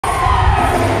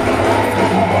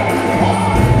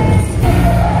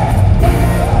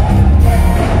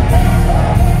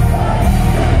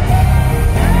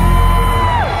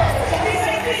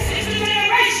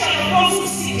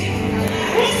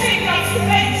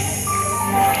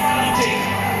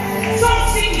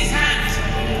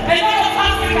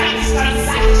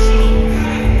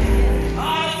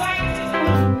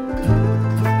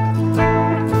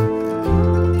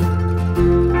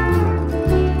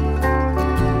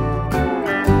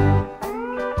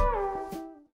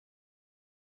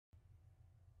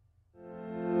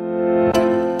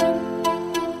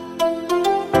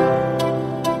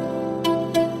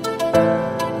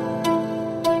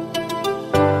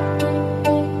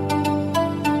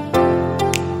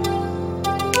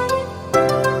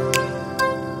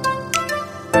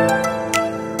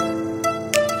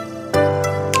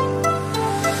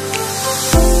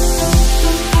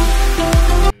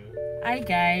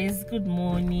good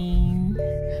morning.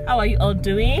 How are you all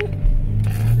doing?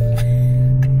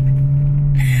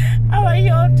 How are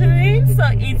you all doing? So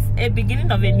it's a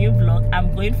beginning of a new vlog.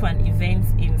 I'm going for an event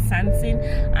in Santin,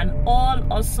 and all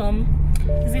awesome.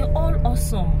 Is it all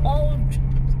awesome? All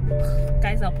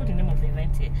guys, I'll put the name of the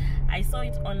event here. I saw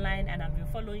it online and I've been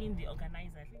following the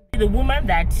organizer. The woman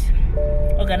that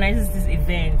organizes this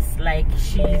event, like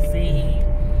she's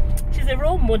a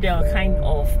role model kind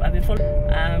of. I've been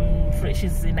following.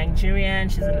 She's a Nigerian.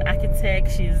 She's an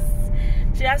architect. She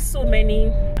has so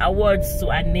many awards to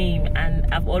her name, and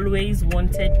I've always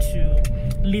wanted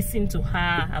to listen to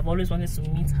her. I've always wanted to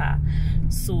meet her.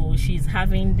 So she's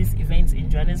having this event in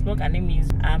Johannesburg. Her name is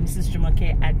Mrs.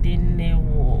 Jumoke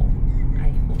Adenewo. I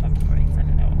hope I'm correct. I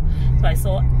don't know. So I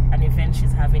saw an event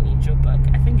she's having in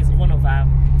Joburg. I think it's one of her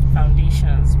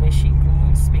foundations where she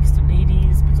goes, speaks to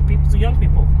ladies, to people, to young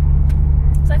people.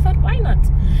 So I thought, why not?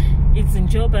 It's in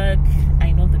Joburg.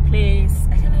 I know the place.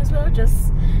 I can as well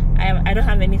just. I don't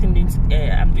have anything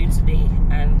I'm doing today,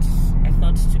 and I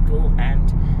thought to go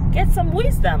and get some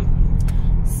wisdom.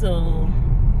 So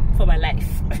for my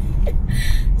life.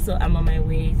 So I'm on my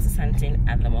way to Santin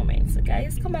at the moment. So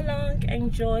guys, come along,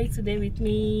 enjoy today with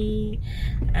me,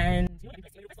 and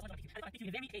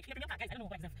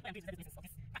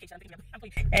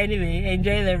anyway,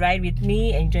 enjoy the ride with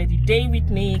me, enjoy the day with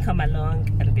me. Come along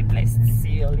and be blessed.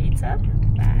 See you later.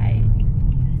 Bye.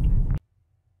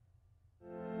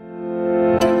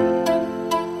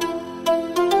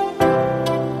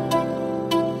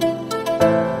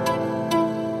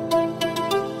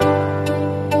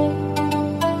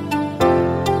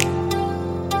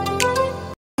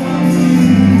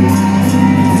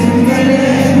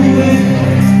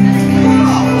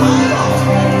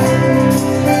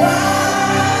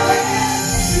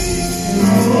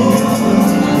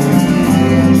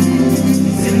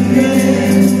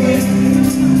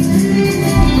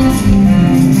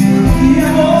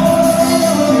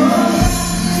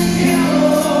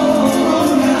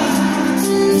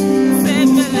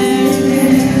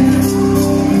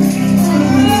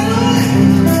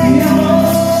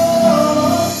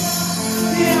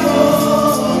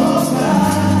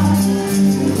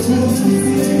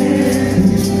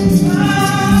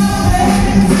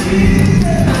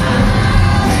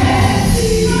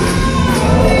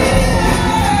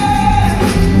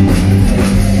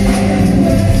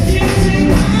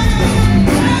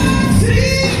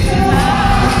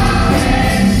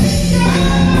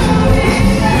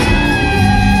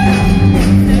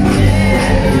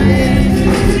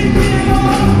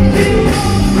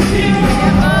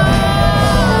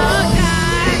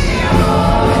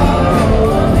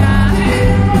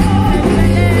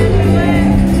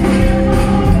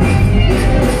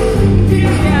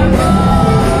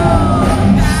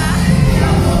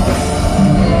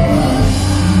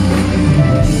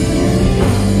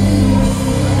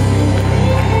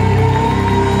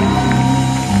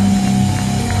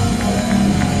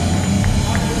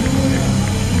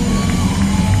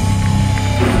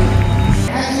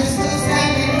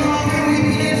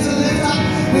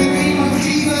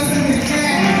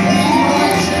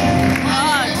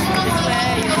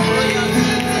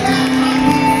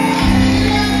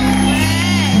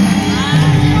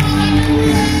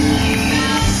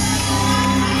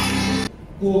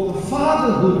 For the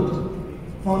Fatherhood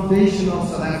Foundation of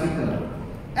South Africa.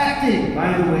 Acting,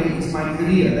 by the way, is my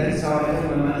career. That's how I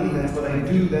earn my money. That's what I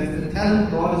do. That's the talent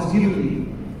God has given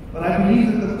me. But I believe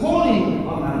that the calling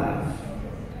on my life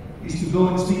is to go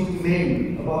and speak to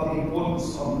men about the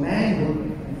importance of manhood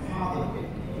and fatherhood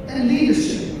and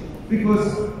leadership.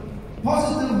 Because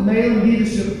positive male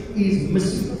leadership is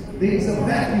missing. There is a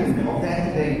vacuum of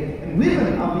that today. And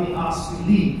women are being asked to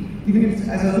lead. Even if,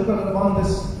 as I look upon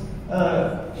this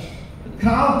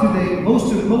crowd today,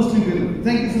 mostly women.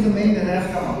 Thank you for the men that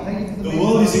have come up. Thank you for the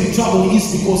world is in trouble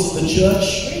is because of the church,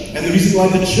 and the reason why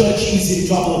the church is in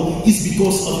trouble is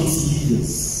because of its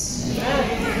leaders.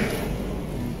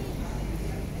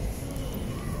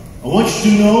 I want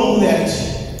you to know that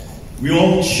we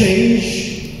all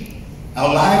change,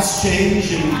 our lives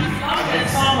change, and as long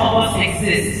as some of us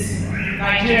exist,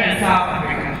 Nigeria and South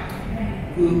Africa,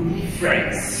 good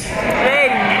friends.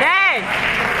 Amen.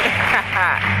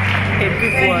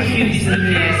 Thank you, Jesus.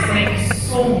 Thank you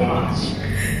so much.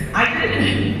 I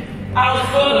was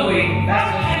blown away. That's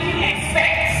what I didn't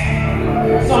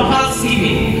expect. Some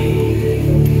housekeeping.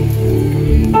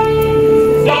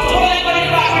 Dr. Everybody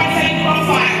back and saying from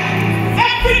fire.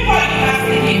 Everybody has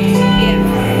a gift.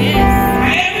 Yes.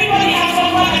 And everybody has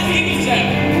someone that's giving to them.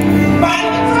 By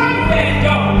the time they're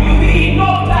done, you'll be no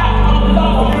doubt on the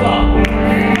love of God.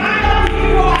 None of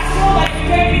you are sure that you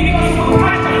can be because you will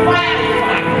catch the fire in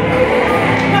fire.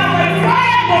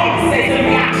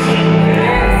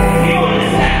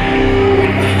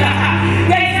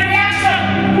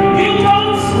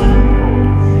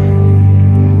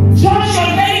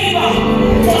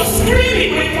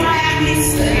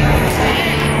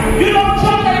 You don't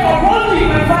jump them for only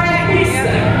when fire hits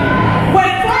them.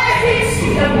 When fire hits you,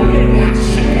 there will be a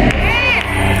reaction.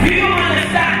 You don't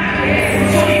understand.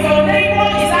 So if your neighbor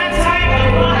is outside, you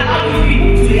don't allow you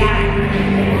people to react.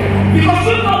 Because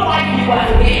you know why you are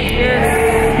there.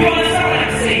 You understand what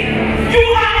I'm saying? You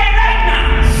are a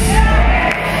remnant.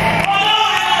 Oh no,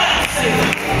 I know what I'm saying.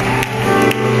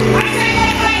 I say,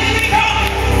 God, where did we go?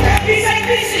 He said,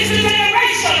 this is the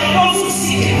generation of those who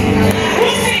seek Him. Who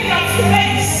seek God's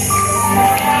face.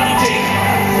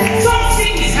 Some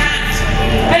seek His hand.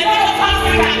 A lot of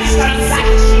Africa is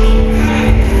transactional.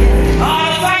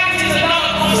 The fact is, a lot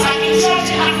of us have been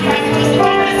church in Africa because the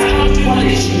governments are not doing what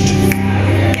they should do.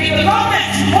 If the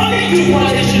government only do what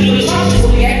they should do, the churches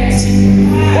will be empty.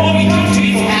 Oh, we don't do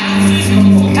it for houses, we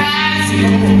don't for cars, we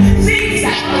don't for things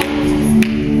like that.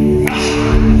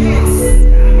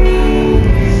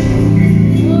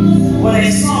 But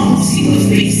there's some who see those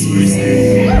things first.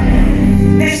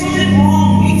 There's nothing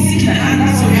wrong with thinking that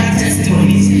that's why we have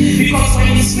testimonies. Because when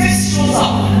His face shows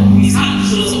up, His hand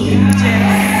shows up.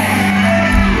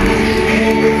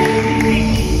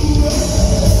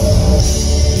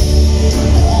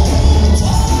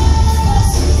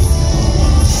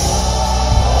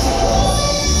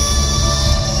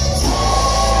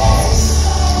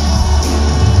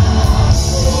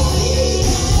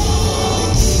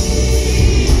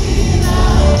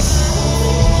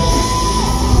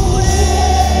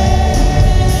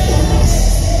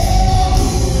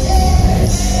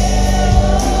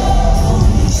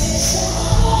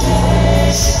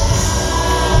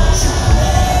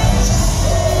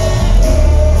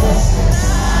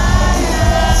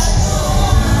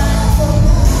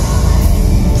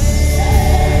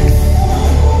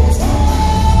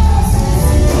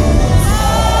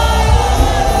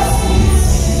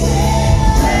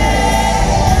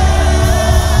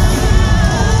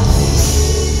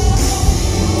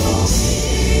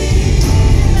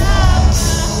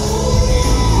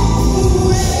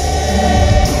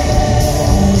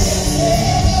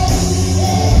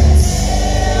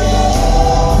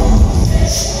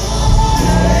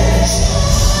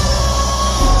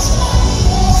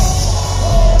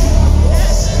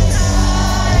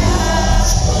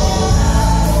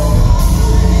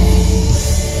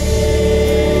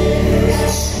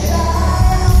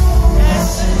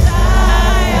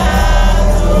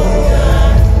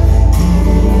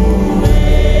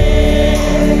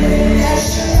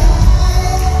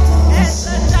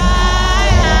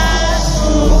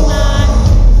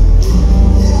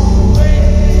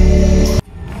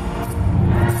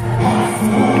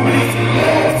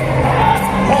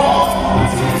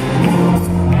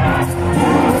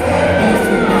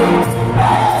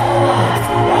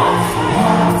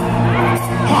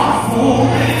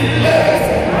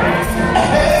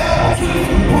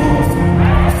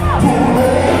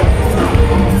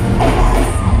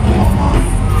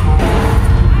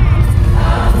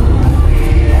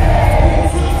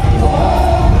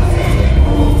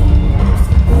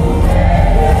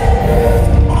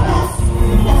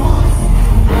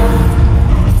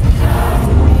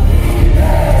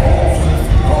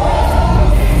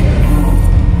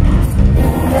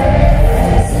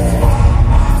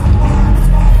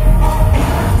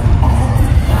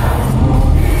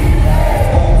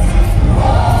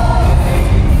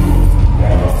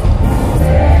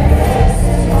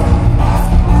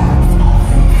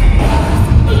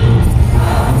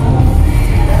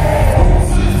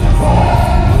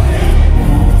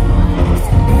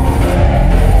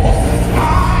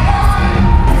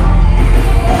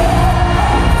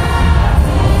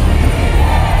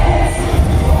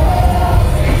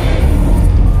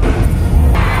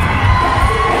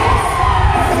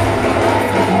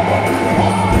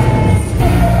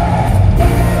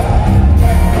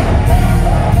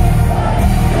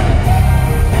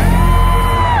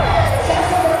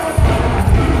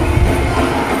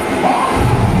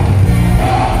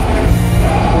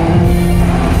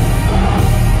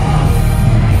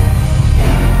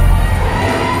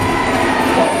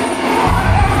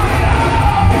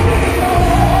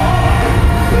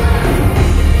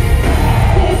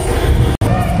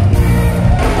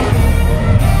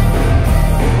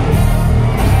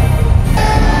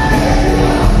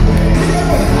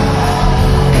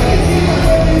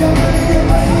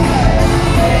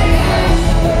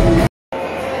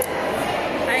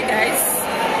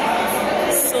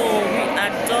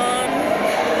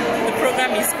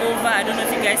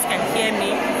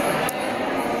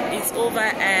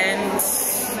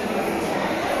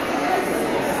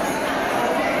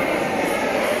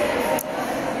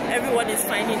 everyone is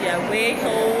finding their way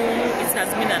home. It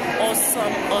has been an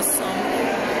awesome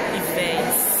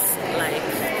event.